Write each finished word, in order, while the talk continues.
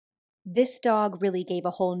This dog really gave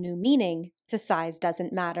a whole new meaning to size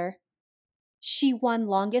doesn't matter. She won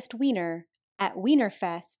longest wiener at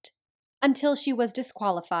Wienerfest until she was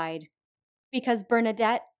disqualified because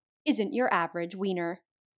Bernadette isn't your average wiener.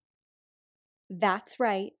 That's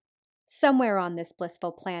right. Somewhere on this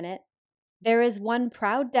blissful planet, there is one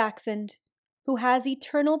proud dachshund who has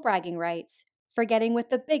eternal bragging rights for getting with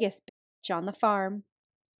the biggest bitch on the farm.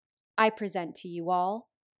 I present to you all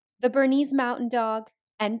the Bernese Mountain Dog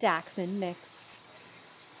and Dachshund mix.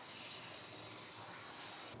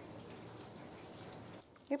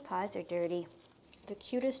 Your paws are dirty. The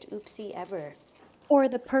cutest oopsie ever. Or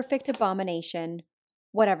the perfect abomination,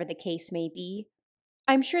 whatever the case may be.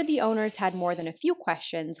 I'm sure the owners had more than a few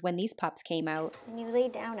questions when these pups came out. When you lay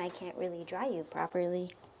down, I can't really dry you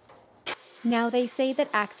properly. Now they say that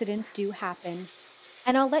accidents do happen,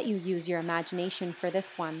 and I'll let you use your imagination for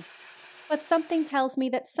this one, but something tells me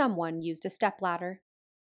that someone used a stepladder.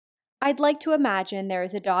 I'd like to imagine there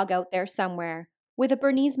is a dog out there somewhere with a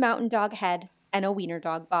Bernese Mountain Dog head and a wiener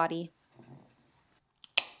dog body.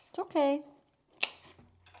 It's okay.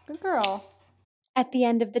 Good girl. At the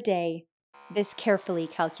end of the day, this carefully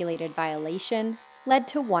calculated violation led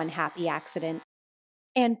to one happy accident.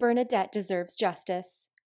 And Bernadette deserves justice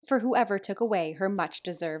for whoever took away her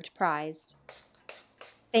much-deserved prize.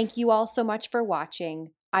 Thank you all so much for watching.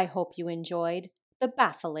 I hope you enjoyed The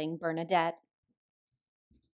Baffling Bernadette.